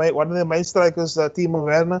one of the main strikers, Timo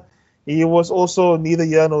Werner. He was also neither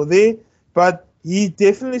here nor there, but he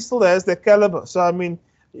definitely still has that caliber. So I mean,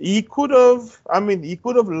 he could have. I mean, he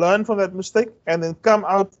could have learned from that mistake and then come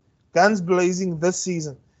out guns blazing this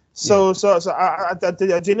season. Yeah, So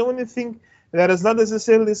I genuinely think that is not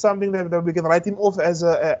necessarily something that we can write him off as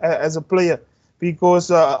a player,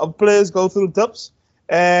 because players go through dips,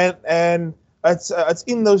 and it's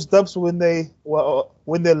in those dips when they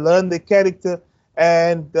learn their character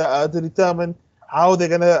and to determine how they're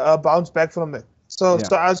gonna bounce back from it. yeah.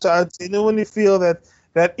 So I genuinely feel that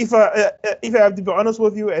if I have to be honest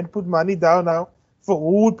with you and put money down now for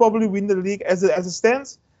who would probably win the league as it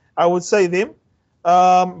stands, I would say them.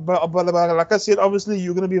 But like I said, obviously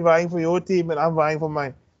you're gonna be vying for your team and I'm vying for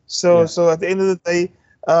mine. So Yeah. so at the end of the day,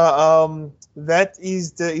 that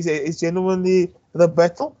is genuinely the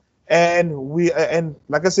battle, and and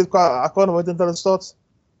like I said, I can't wait until it starts.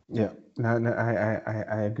 Yeah, no, no,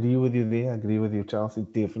 I agree with you there. I agree with you. Chelsea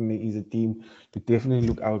definitely is a team to definitely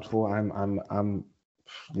look out for.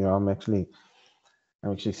 You know, I'm actually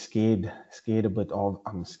scared a bit of,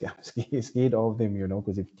 scared of them, you know,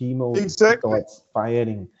 because if Timo Exactly. starts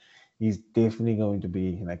firing, he's definitely going to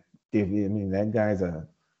be like, definitely, I mean, that guy's a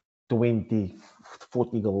 20,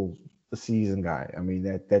 40 goal a season guy. I mean,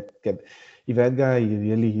 if that guy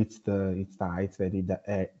really hits the heights that he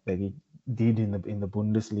did in the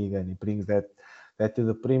Bundesliga, and he brings that to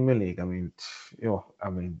the Premier League. I mean, I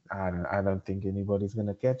mean, I don't think anybody's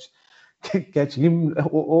gonna catch him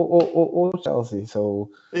or Chelsea. So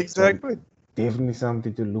Exactly. definitely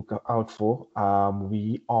something to look out for.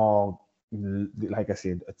 We are, like I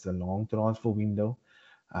said, it's a long transfer window.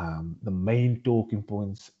 The main talking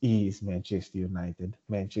points is Manchester United.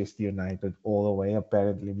 Manchester United all the way.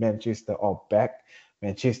 Apparently, Manchester are back.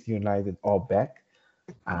 Manchester United are back.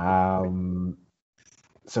 Um,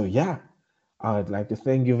 so yeah, I'd like to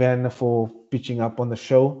thank you, Werner, for pitching up on the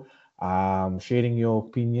show, sharing your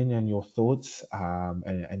opinion and your thoughts,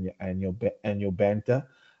 and your banter.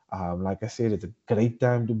 Like I said, it's a great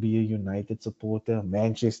time to be a United supporter,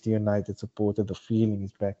 Manchester United supporter. The feeling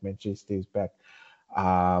is back. Manchester is back.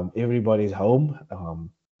 Everybody's home.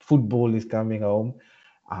 Football is coming home.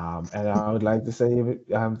 And I would like to say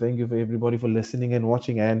thank you for everybody for listening and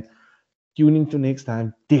watching, and tune into next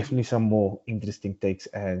time. Definitely some more interesting takes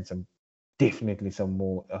and definitely some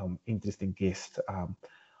more interesting guests.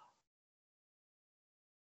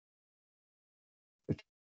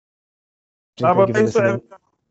 Thank you for listening. But thanks for having